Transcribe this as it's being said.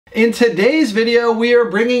In today's video, we are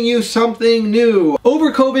bringing you something new.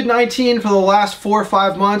 Over COVID-19 for the last 4 or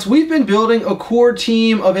 5 months, we've been building a core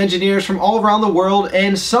team of engineers from all around the world,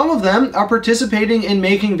 and some of them are participating in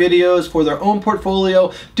making videos for their own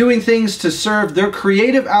portfolio, doing things to serve their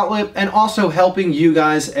creative outlet, and also helping you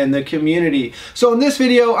guys and the community. So in this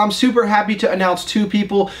video, I'm super happy to announce 2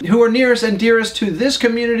 people who are nearest and dearest to this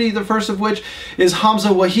community, the first of which is Hamza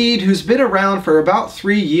Waheed, who's been around for about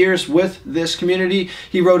 3 years with this community.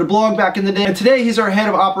 He wrote a blog back in the day, and today he's our head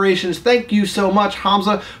of operations. Thank you so much,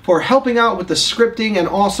 Hamza, for helping out with the scripting and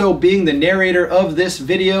also being the narrator of this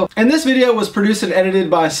video. And this video was produced and edited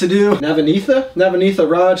by Sidhu Navanitha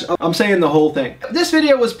Raj. I'm saying the whole thing. This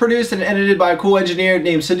video was produced and edited by a cool engineer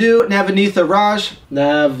named Sidhu Navanitha Raj.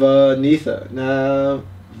 Navanitha.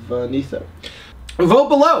 Vote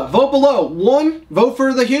below. Vote below. 1, vote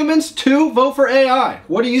for the humans. 2, vote for AI.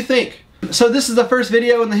 What do you think? So this is the first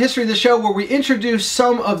video in the history of the show where we introduce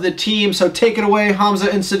some of the team. So take it away,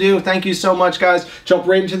 Hamza and Sidhu. Thank you so much, guys. Jump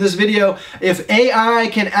right into this video. If AI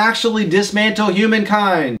can actually dismantle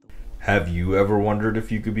humankind. Have you ever wondered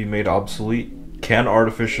if you could be made obsolete? Can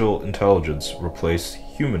artificial intelligence replace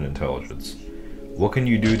human intelligence? What can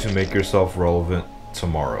you do to make yourself relevant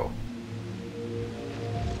tomorrow?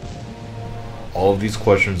 All of these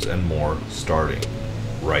questions and more starting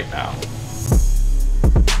right now.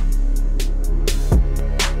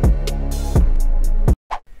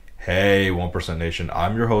 Hey 1% Nation,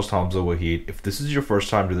 I'm your host Hamza Waheed. If this is your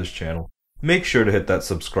first time to this channel, make sure to hit that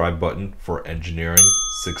subscribe button for engineering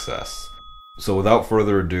success. So without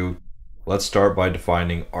further ado, let's start by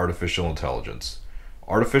defining artificial intelligence.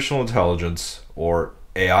 Artificial intelligence, or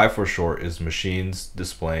AI for short, is machines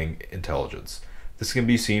displaying intelligence. This can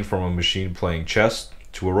be seen from a machine playing chess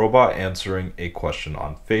to a robot answering a question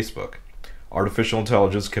on Facebook. Artificial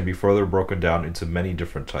intelligence can be further broken down into many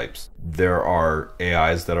different types. There are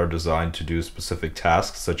AIs that are designed to do specific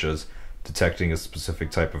tasks, such as detecting a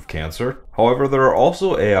specific type of cancer. However, there are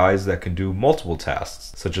also AIs that can do multiple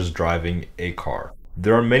tasks, such as driving a car.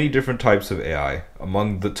 There are many different types of AI.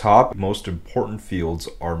 Among the top most important fields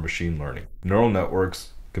are machine learning, neural networks,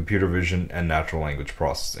 computer vision, and natural language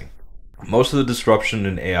processing. Most of the disruption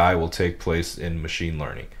in AI will take place in machine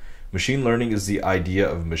learning. Machine learning is the idea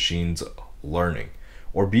of machines learning,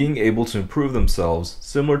 or being able to improve themselves,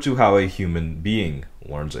 similar to how a human being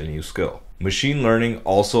learns a new skill. Machine learning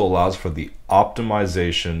also allows for the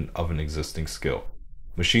optimization of an existing skill.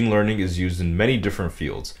 Machine learning is used in many different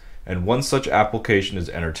fields, and one such application is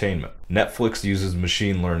entertainment. Netflix uses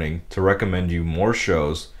machine learning to recommend you more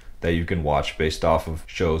shows that you can watch based off of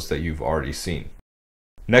shows that you've already seen.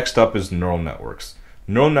 Next up is neural networks.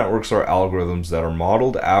 Neural networks are algorithms that are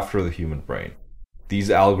modeled after the human brain. These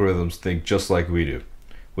algorithms think just like we do,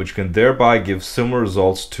 which can thereby give similar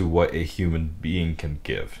results to what a human being can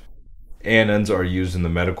give. ANNs are used in the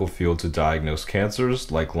medical field to diagnose cancers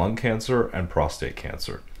like lung cancer and prostate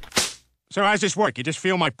cancer. So how's this work? You just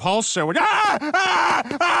feel my pulse, or The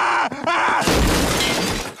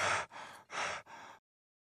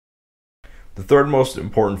third most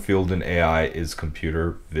important field in AI is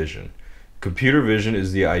computer vision. Computer vision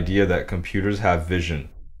is the idea that computers have vision.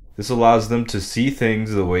 This allows them to see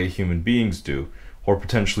things the way human beings do, or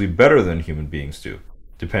potentially better than human beings do,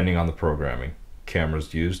 depending on the programming,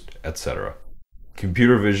 cameras used, etc.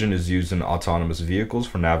 Computer vision is used in autonomous vehicles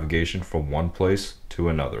for navigation from one place to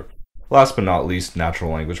another. Last but not least,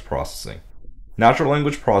 natural language processing. Natural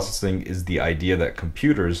language processing is the idea that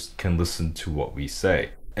computers can listen to what we say.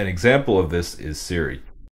 An example of this is Siri.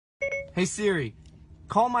 Hey Siri,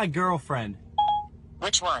 call my girlfriend.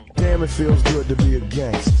 Which one? Damn, it feels good to be a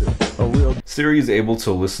gangster. A real Siri is able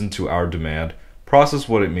to listen to our demand, process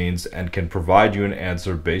what it means, and can provide you an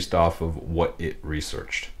answer based off of what it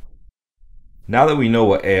researched. Now that we know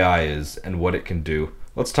what AI is and what it can do,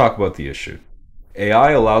 let's talk about the issue.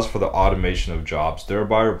 AI allows for the automation of jobs,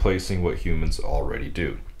 thereby replacing what humans already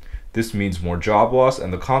do. This means more job loss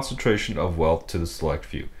and the concentration of wealth to the select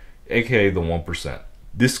few, aka the 1%.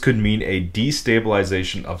 This could mean a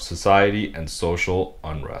destabilization of society and social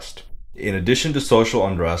unrest. In addition to social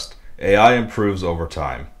unrest, AI improves over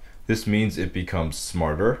time. This means it becomes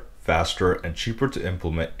smarter, faster, and cheaper to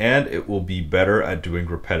implement, and it will be better at doing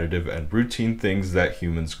repetitive and routine things that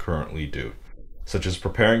humans currently do, such as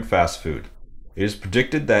preparing fast food. It is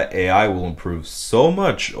predicted that AI will improve so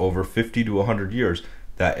much over 50 to 100 years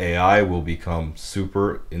that AI will become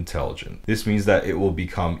super intelligent. This means that it will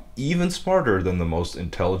become even smarter than the most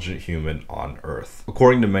intelligent human on Earth.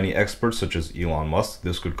 According to many experts such as Elon Musk,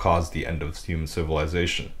 this could cause the end of human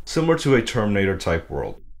civilization. Similar to a Terminator type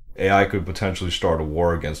world, AI could potentially start a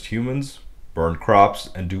war against humans, burn crops,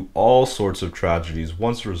 and do all sorts of tragedies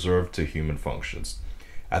once reserved to human functions.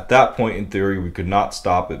 At that point, in theory, we could not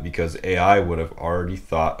stop it because AI would have already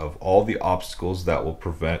thought of all the obstacles that will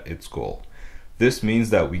prevent its goal. This means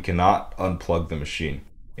that we cannot unplug the machine.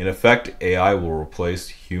 In effect, AI will replace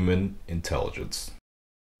human intelligence.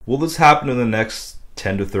 Will this happen in the next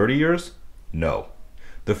 10 to 30 years? No.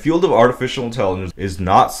 The field of artificial intelligence is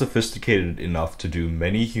not sophisticated enough to do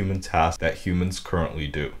many human tasks that humans currently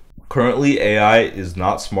do. Currently, AI is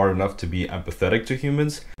not smart enough to be empathetic to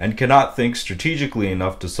humans and cannot think strategically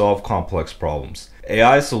enough to solve complex problems.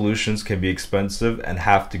 AI solutions can be expensive and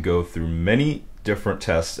have to go through many different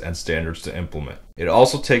tests and standards to implement. It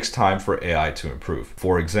also takes time for AI to improve.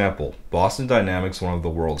 For example, Boston Dynamics, one of the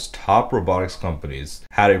world's top robotics companies,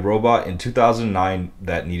 had a robot in 2009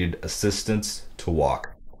 that needed assistance to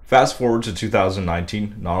walk. Fast forward to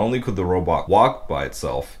 2019, not only could the robot walk by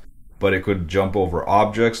itself, but it could jump over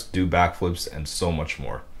objects, do backflips, and so much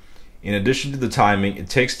more. In addition to the timing, it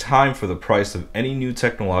takes time for the price of any new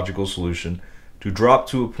technological solution to drop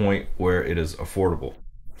to a point where it is affordable.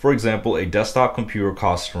 For example, a desktop computer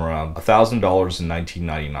costs around $1,000 in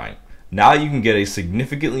 1999. Now you can get a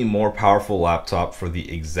significantly more powerful laptop for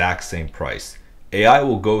the exact same price. AI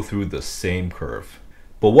will go through the same curve.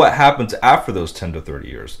 But what happens after those 10 to 30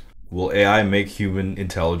 years? Will AI make human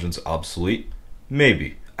intelligence obsolete?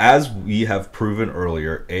 Maybe. As we have proven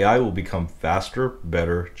earlier, AI will become faster,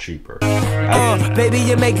 better, cheaper. Baby,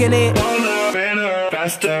 you're making it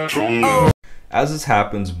faster, As this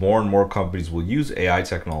happens, more and more companies will use AI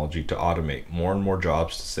technology to automate more and more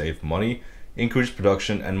jobs to save money, increase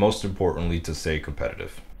production, and most importantly, to stay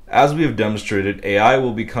competitive. As we have demonstrated, AI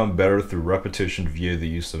will become better through repetition via the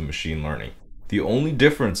use of machine learning. The only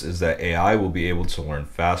difference is that AI will be able to learn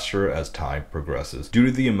faster as time progresses due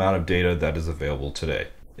to the amount of data that is available today.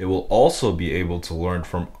 It will also be able to learn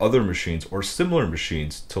from other machines or similar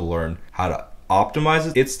machines to learn how to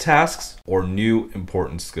optimize its tasks or new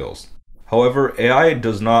important skills. However, AI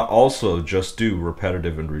does not also just do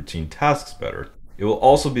repetitive and routine tasks better. It will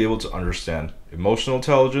also be able to understand emotional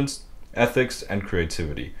intelligence, ethics, and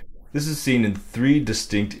creativity. This is seen in 3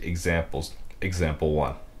 distinct examples. Example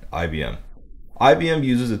 1, IBM. IBM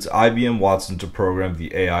uses its IBM Watson to program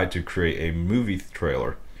the AI to create a movie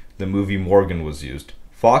trailer. The movie Morgan was used.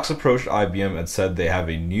 Fox approached IBM and said they have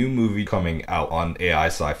a new movie coming out on AI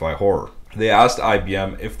sci-fi horror. They asked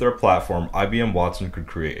IBM if their platform, IBM Watson, could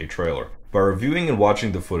create a trailer. By reviewing and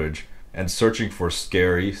watching the footage and searching for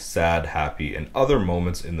scary, sad, happy, and other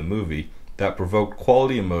moments in the movie that provoked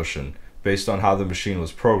quality emotion based on how the machine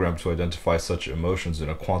was programmed to identify such emotions in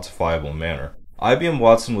a quantifiable manner, IBM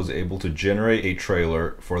Watson was able to generate a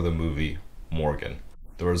trailer for the movie Morgan.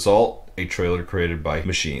 The result, a trailer created by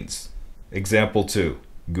machines. Example 2.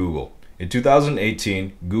 Google. In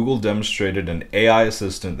 2018, Google demonstrated an AI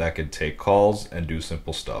assistant that could take calls and do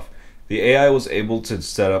simple stuff. The AI was able to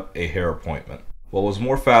set up a hair appointment. What was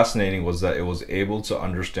more fascinating was that it was able to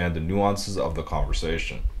understand the nuances of the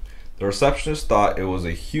conversation. The receptionist thought it was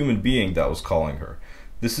a human being that was calling her.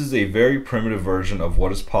 This is a very primitive version of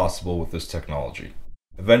what is possible with this technology.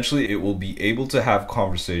 Eventually, it will be able to have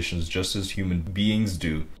conversations just as human beings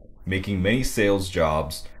do, making many sales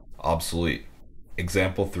jobs obsolete.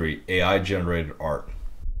 Example 3, AI-generated art.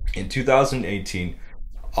 In 2018,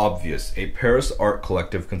 Obvious, a Paris art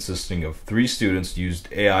collective consisting of 3 students, used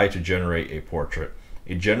AI to generate a portrait.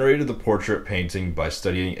 It generated the portrait painting by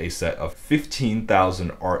studying a set of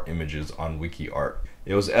 15,000 art images on WikiArt.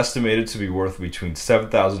 It was estimated to be worth between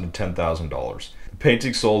 $7,000 and $10,000. The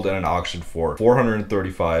painting sold at an auction for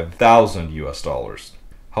 $435,000 US.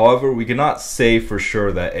 However, we cannot say for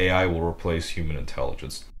sure that AI will replace human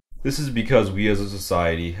intelligence. This is because we as a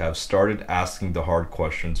society have started asking the hard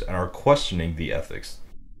questions and are questioning the ethics.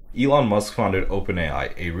 Elon Musk founded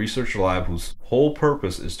OpenAI, a research lab whose whole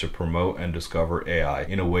purpose is to promote and discover AI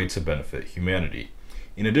in a way to benefit humanity.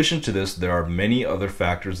 In addition to this, there are many other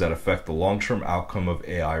factors that affect the long-term outcome of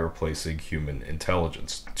AI replacing human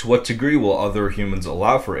intelligence. To what degree will other humans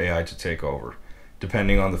allow for AI to take over?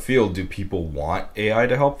 Depending on the field, do people want AI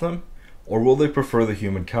to help them? Or will they prefer the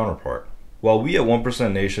human counterpart? While we at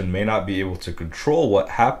 1% Nation may not be able to control what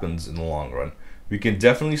happens in the long run, we can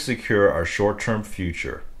definitely secure our short-term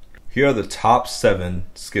future. Here are the top 7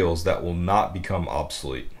 skills that will not become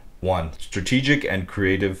obsolete. 1. Strategic and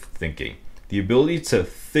creative thinking. The ability to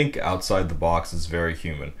think outside the box is very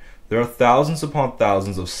human. There are thousands upon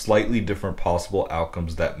thousands of slightly different possible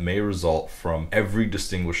outcomes that may result from every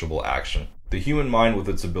distinguishable action. The human mind, with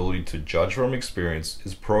its ability to judge from experience,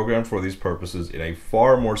 is programmed for these purposes in a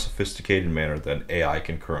far more sophisticated manner than AI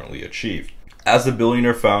can currently achieve. As the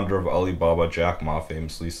billionaire founder of Alibaba, Jack Ma,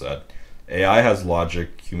 famously said, AI has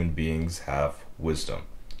logic, human beings have wisdom.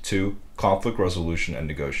 2. Conflict resolution and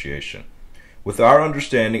negotiation. With our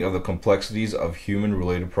understanding of the complexities of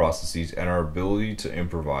human-related processes and our ability to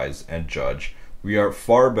improvise and judge, we are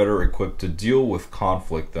far better equipped to deal with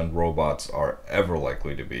conflict than robots are ever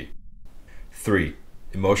likely to be. 3.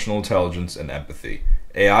 Emotional intelligence and empathy.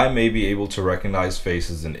 AI may be able to recognize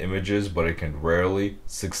faces and images, but it can rarely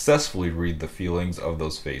successfully read the feelings of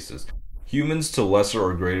those faces. Humans, to lesser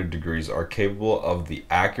or greater degrees, are capable of the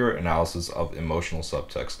accurate analysis of emotional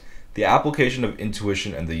subtext, the application of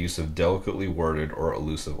intuition, and the use of delicately worded or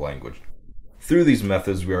elusive language. Through these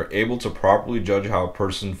methods, we are able to properly judge how a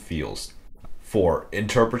person feels. 4.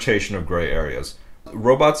 Interpretation of gray areas.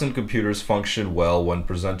 Robots and computers function well when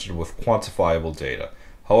presented with quantifiable data.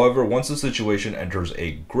 However, once a situation enters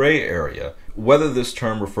a gray area, whether this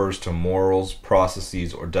term refers to morals,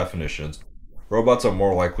 processes, or definitions, robots are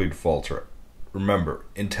more likely to falter. Remember,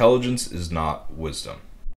 intelligence is not wisdom.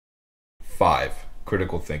 5.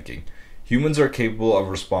 Critical thinking. Humans are capable of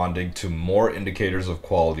responding to more indicators of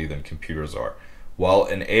quality than computers are. While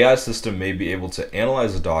an AI system may be able to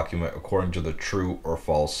analyze a document according to the true or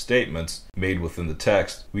false statements made within the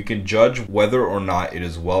text, we can judge whether or not it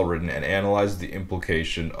is well written and analyze the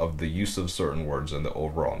implication of the use of certain words and the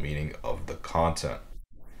overall meaning of the content.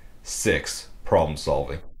 6. Problem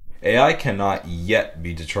solving. AI cannot yet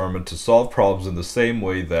be determined to solve problems in the same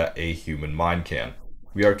way that a human mind can.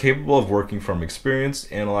 We are capable of working from experience,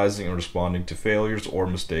 analyzing and responding to failures or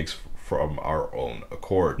mistakes from our own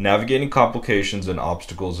accord, navigating complications and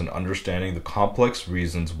obstacles, and understanding the complex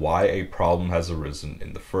reasons why a problem has arisen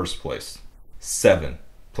in the first place. 7.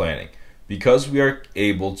 Planning. Because we are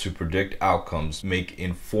able to predict outcomes, make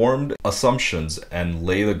informed assumptions, and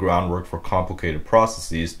lay the groundwork for complicated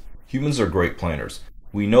processes, humans are great planners.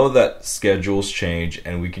 We know that schedules change,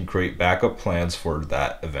 and we can create backup plans for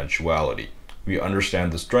that eventuality. We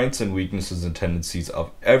understand the strengths and weaknesses and tendencies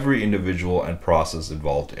of every individual and process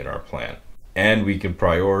involved in our plan. And we can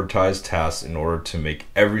prioritize tasks in order to make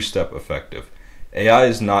every step effective. AI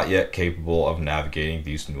is not yet capable of navigating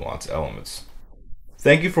these nuanced elements.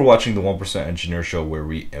 Thank you for watching the 1% Engineer Show, where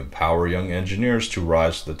we empower young engineers to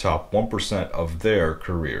rise to the top 1% of their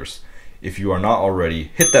careers. If you are not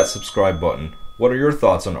already, hit that subscribe button. What are your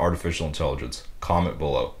thoughts on artificial intelligence? Comment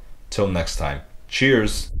below. Till next time,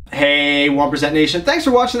 cheers! Hey 1% Nation, thanks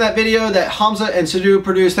for watching that video that Hamza and Sadhu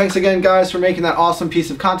produced. Thanks again guys for making that awesome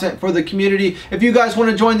piece of content for the community. If you guys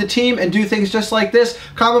want to join the team and do things just like this,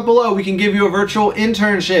 comment below. We can give you a virtual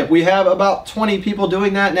internship. We have about 20 people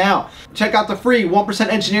doing that now. Check out the free 1%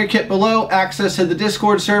 Engineer Kit below, access to the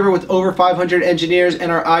Discord server with over 500 engineers,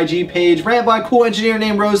 and our IG page ran by a cool engineer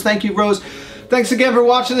named Rose. Thank you, Rose. Thanks again for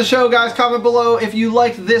watching the show, guys. Comment below if you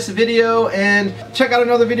liked this video, and check out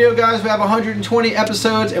another video, guys. We have 120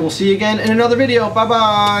 episodes, and we'll see you again in another video.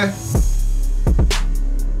 Bye-bye.